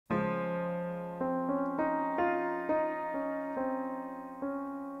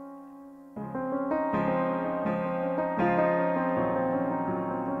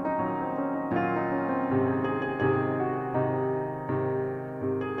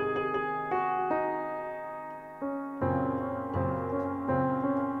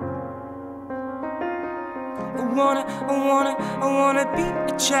I wanna be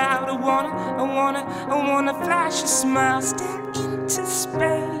a child. I wanna flash a smile, stare into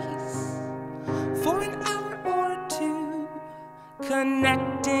space for an hour or two,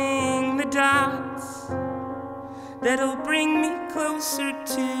 connecting the dots that'll bring me closer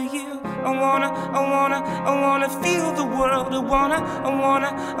to you. I wanna feel the world. I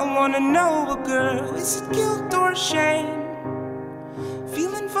wanna know a girl. Is it guilt or shame?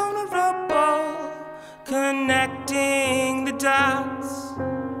 Feeling vulnerable, connecting the dots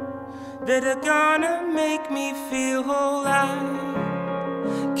that are gonna make me feel whole. I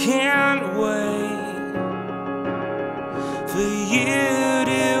can't wait for you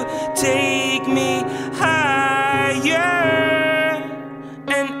to take me higher,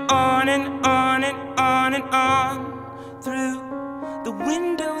 and on and on and on and on through the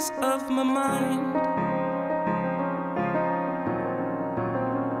windows of my mind.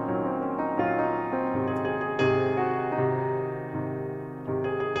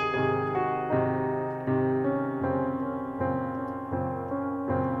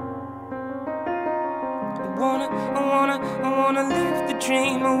 I wanna live the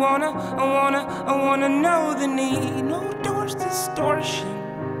dream. I wanna know the need. No doors, distortion.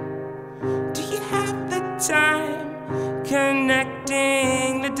 Do you have the time?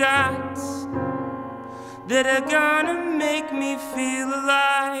 Connecting the dots that are gonna make me feel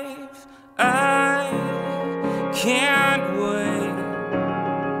alive. I can't wait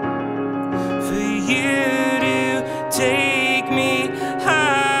for you to take me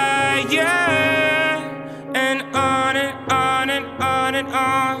higher, and on and on and on and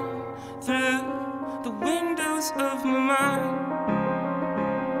on through the windows of my mind.